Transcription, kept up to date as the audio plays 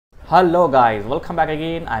Hello guys, welcome back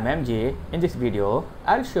again. I'm MJ. In this video,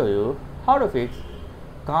 I'll show you how to fix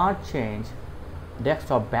can't change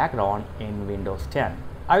desktop background in Windows 10.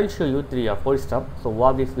 I will show you 3 or 4 steps, so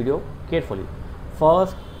watch this video carefully.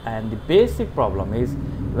 First, and the basic problem is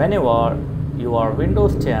whenever your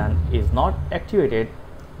Windows 10 is not activated,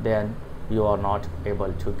 then you are not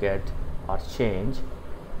able to get or change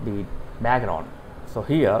the background. So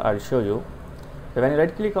here I'll show you. So when you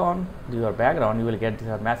right click on your background, you will get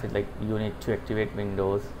this message like you need to activate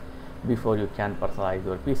Windows before you can personalize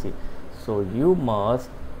your PC. So you must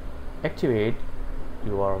activate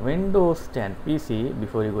your Windows 10 PC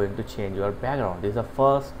before you're going to change your background. This is the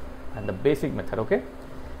first and the basic method. Okay,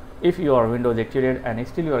 if your Windows activated and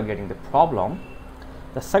still you are getting the problem,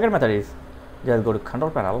 the second method is just go to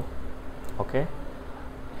control panel. Okay,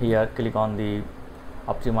 here click on the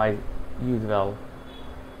optimize usual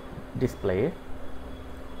display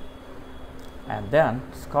and then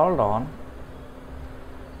scroll down.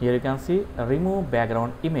 Here you can see remove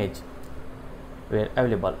background image where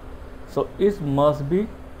available, so it must be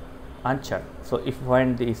unchecked. So if you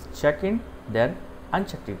find this check in, then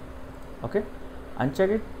uncheck it. Okay,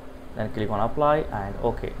 uncheck it, then click on apply and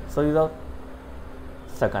okay. So this is the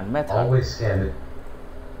second method. Always scan it.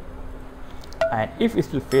 And if you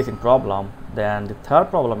still facing problem, then the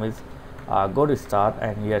third problem is go to start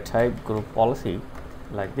and here type group policy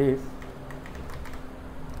like this.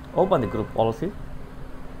 Open the group policy,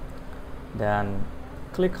 then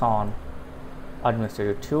click on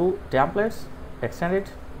administrator 2 templates, extend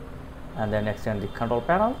it and then extend the control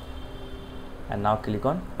panel and now click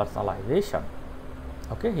on personalization.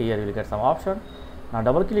 Okay, here you will get some option. Now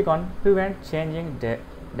double click on prevent changing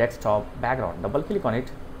desktop background, double click on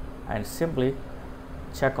it and simply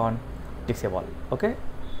check on disable. Okay,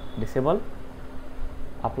 disable,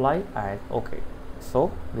 apply and okay.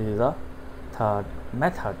 So this is the third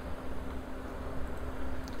method.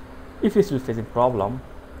 If you still facing problem,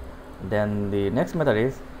 then the next method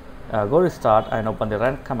is go to start and open the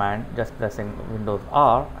run command, just pressing Windows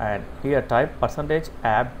R and here type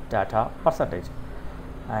 %app data %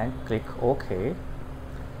 and click OK.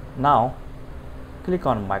 Now click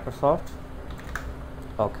on Microsoft.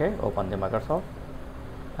 Okay, open the Microsoft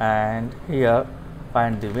and here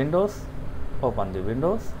find the Windows, open the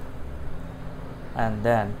Windows and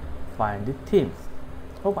then find the themes,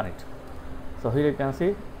 open it. So here you can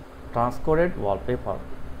see transcoded wallpaper,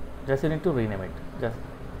 just you need to rename it. Just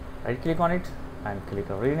right click on it and click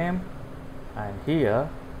on rename and here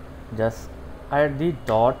just add the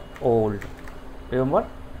dot old. Remember,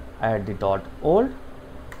 add the dot old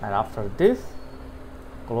and after this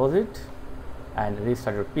close it and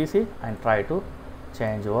restart your PC and try to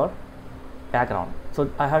change your background. So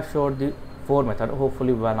I have showed the 4 methods.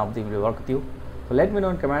 Hopefully one of them will work with you. So let me know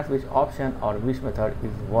in comments which option or which method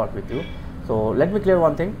is work with you. So let me clear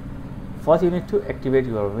one thing. First you need to activate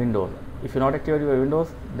your Windows. If you not activate your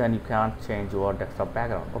Windows, then you can't change your desktop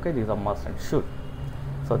background. Okay, these are must and should.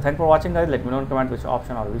 So thanks for watching guys. Let me know in comments which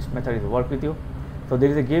option or which method is work with you. So there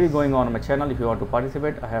is a giveaway going on my channel. If you want to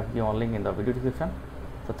participate, I have given a link in the video description.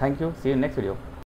 So thank you. See you in next video.